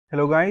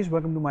Hello guys,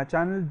 welcome to my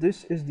channel.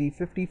 This is the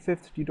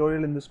 55th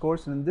tutorial in this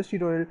course, and in this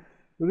tutorial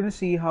we're going to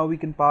see how we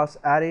can pass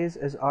arrays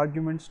as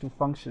arguments to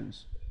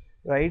functions.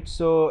 Right,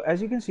 so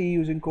as you can see,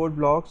 using code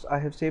blocks, I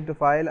have saved a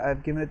file.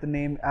 I've given it the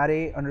name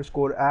array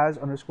underscore as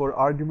underscore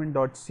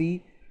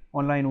argument.c.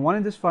 On line 1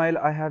 in this file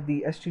I have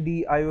the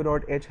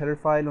stdio.h header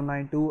file. On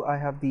line 2 I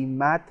have the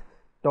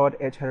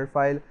math.h header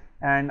file,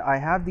 and I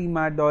have the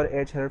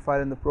math.h header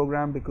file in the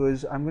program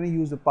because I'm going to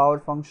use the power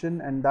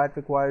function, and that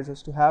requires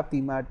us to have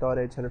the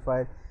math.h header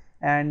file.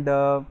 And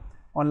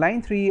on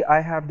line 3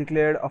 I have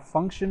declared a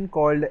function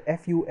called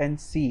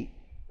func,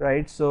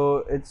 right? So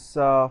it's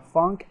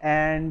func,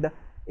 and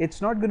it's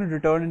not going to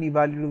return any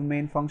value to the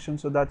main function,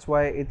 so that's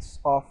why it's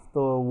of the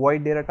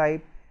void data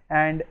type.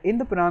 And in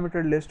the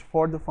parameter list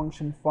for the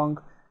function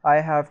func, I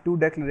have two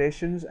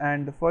declarations,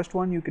 and the first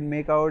one you can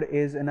make out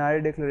is an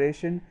array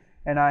declaration,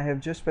 and I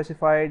have just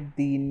specified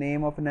the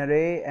name of an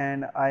array,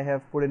 and I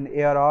have put in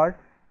arr,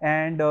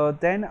 and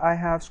then I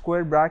have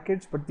square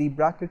brackets, but the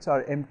brackets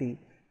are empty.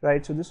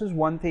 Right, so this is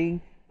one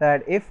thing,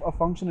 that if a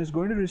function is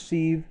going to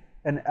receive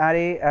an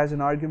array as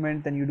an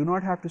argument, then you do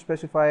not have to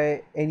specify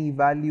any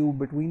value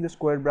between the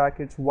square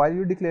brackets while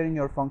you're declaring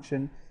your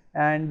function,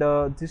 and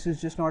this is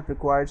just not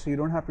required, so you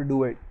don't have to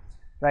do it.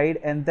 Right,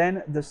 and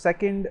then the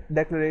second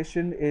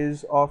declaration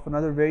is of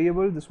another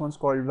variable. This one's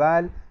called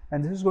val,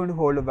 and this is going to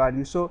hold a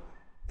value. So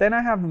then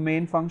I have the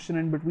main function,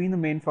 and between the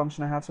main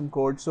function I have some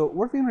code. So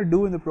what we're going to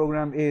do in the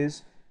program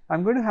is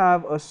I'm going to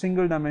have a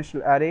single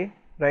dimensional array,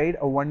 right,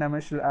 a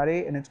one-dimensional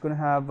array, and it's going to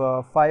have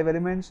 5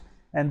 elements,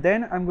 and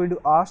then I'm going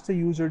to ask the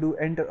user to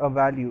enter a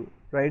value,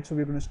 right? So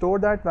we're going to store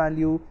that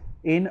value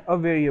in a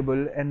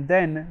variable, and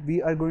then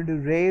we are going to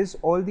raise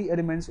all the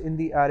elements in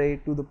the array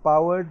to the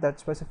power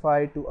that's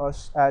specified to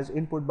us as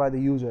input by the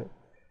user,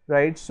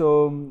 right?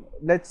 So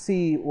let's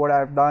see what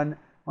I've done.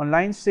 On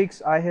line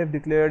 6 I have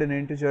declared an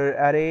integer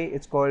array.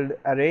 It's called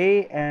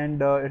array,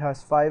 and it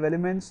has 5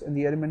 elements, and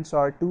the elements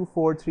are 2,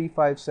 4, 3,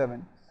 5,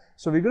 7.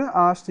 So we're going to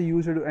ask the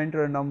user to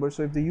enter a number.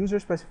 So if the user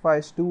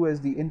specifies 2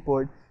 as the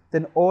input,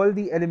 then all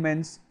the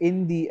elements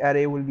in the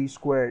array will be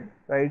squared,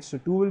 right? So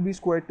 2 will be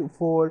squared to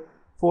 4,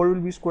 4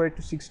 will be squared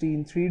to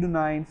 16, 3 to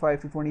 9,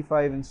 5 to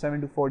 25, and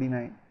 7 to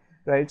 49,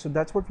 right? So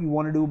that's what we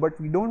want to do, but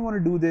we don't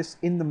want to do this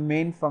in the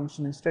main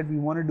function. Instead, we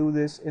want to do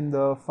this in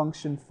the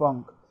function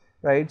func,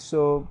 right?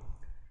 So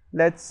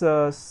let's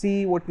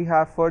see what we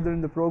have further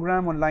in the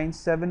program. On line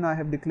 7 I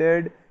have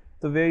declared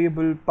the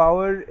variable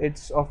power.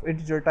 It's of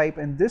integer type,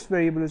 and this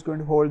variable is going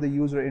to hold the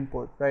user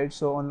input, right?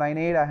 So on line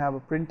 8 I have a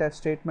printf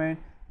statement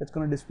that's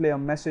going to display a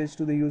message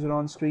to the user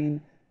on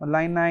screen. On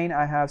line 9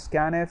 I have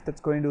scanf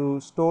that's going to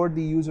store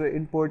the user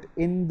input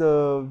in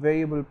the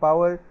variable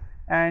power,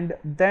 and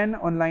then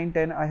on line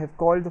 10 I have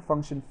called the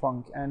function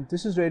func, and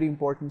this is really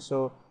important,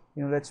 so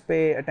let's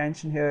pay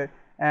attention here.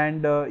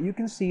 And you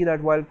can see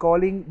that while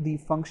calling the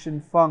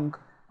function func,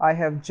 I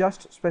have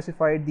just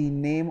specified the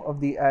name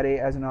of the array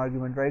as an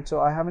argument, right? So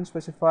I haven't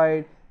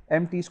specified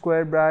empty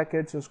square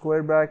brackets or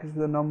square brackets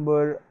with a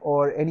number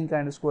or any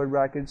kind of square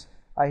brackets.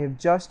 I have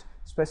just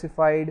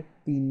specified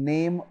the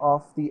name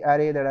of the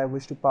array that I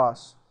wish to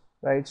pass,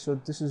 right?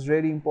 So this is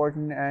really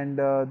important, and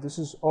this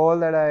is all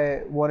that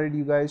I wanted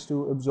you guys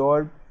to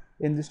absorb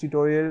in this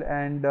tutorial,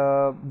 and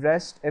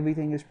rest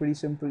everything is pretty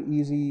simple,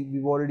 easy.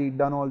 We've already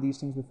done all these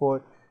things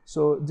before,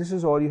 so this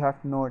is all you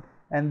have to note.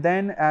 And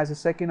then as a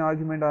second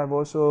argument I have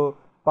also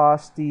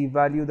passed the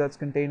value that's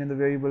contained in the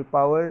variable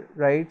power,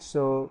 right?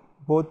 So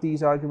both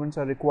these arguments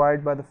are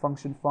required by the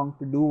function func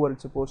to do what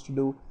it's supposed to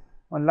do.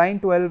 On line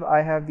 12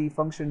 I have the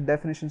function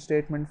definition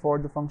statement for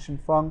the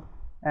function func,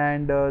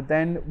 and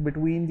then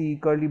between the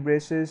curly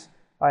braces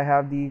I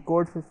have the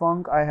code for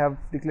func. I have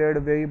declared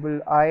a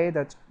variable I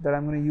that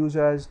I'm going to use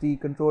as the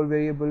control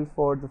variable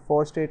for the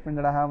for statement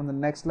that I have on the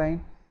next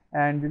line,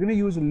 and we're going to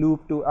use a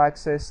loop to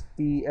access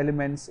the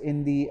elements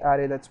in the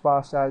array that's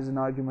passed as an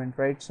argument,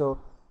 right? So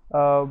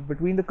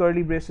between the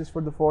curly braces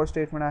for the for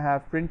statement I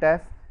have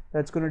printf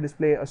that's going to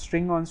display a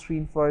string on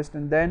screen first,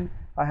 and then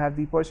I have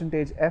the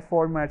 %f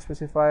format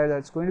specifier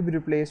that's going to be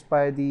replaced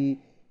by the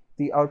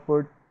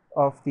output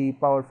of the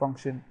power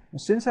function. Now,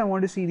 since I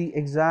want to see the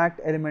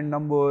exact element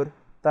number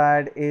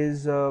that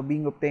is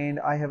being obtained,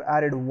 I have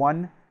added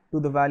 1 to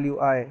the value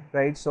I,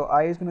 right? So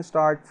I is going to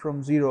start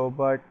from 0,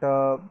 but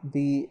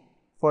the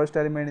first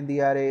element in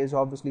the array is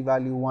obviously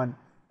value 1,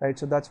 right?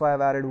 So that's why I've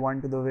added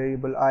 1 to the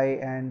variable I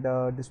and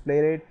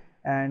displayed it,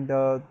 and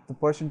the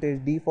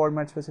 %d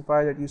format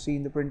specifier that you see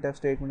in the printf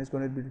statement is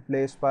going to be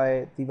replaced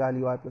by the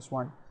value I plus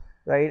 1,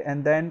 right?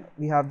 And then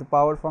we have the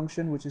power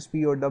function, which is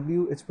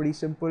POW. It's pretty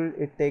simple.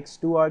 It takes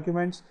 2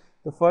 arguments.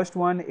 The first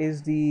one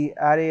is the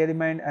array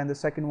element, and the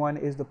second one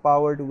is the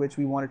power to which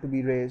we want it to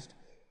be raised,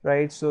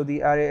 right? So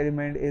the array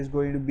element is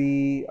going to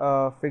be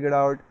figured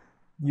out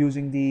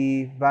using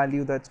the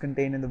value that's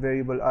contained in the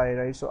variable I,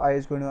 right? So I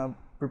is going to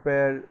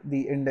prepare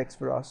the index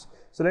for us.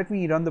 So let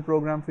me run the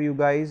program for you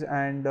guys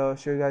and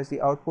show you guys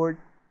the output.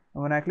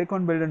 And when I click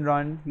on build and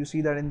run, you see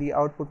that in the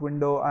output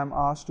window I'm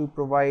asked to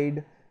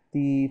provide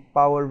the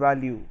power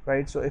value,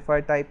 right? So if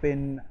I type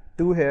in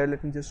 2 here,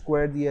 let me just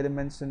square the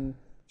elements and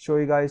show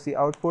you guys the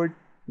output.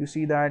 You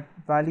see that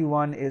value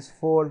 1 is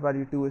 4,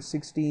 value 2 is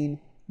 16,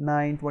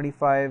 9,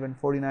 25 and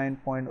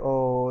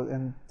 49.0,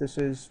 and this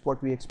is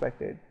what we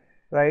expected,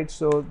 right?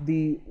 So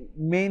the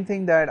main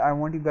thing that I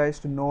want you guys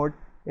to note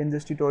in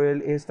this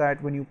tutorial is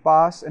that when you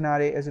pass an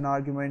array as an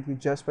argument, you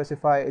just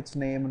specify its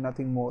name and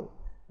nothing more,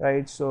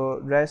 right? So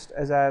rest,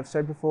 as I have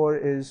said before,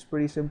 is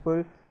pretty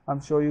simple.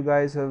 I'm sure you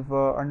guys have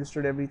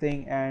understood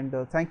everything, and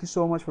thank you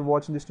so much for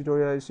watching this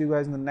tutorial. I'll see you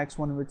guys in the next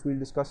one, in which we'll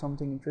discuss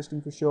something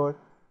interesting for sure.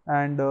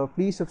 And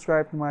please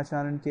subscribe to my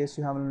channel in case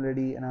you haven't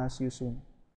already, and I'll see you soon.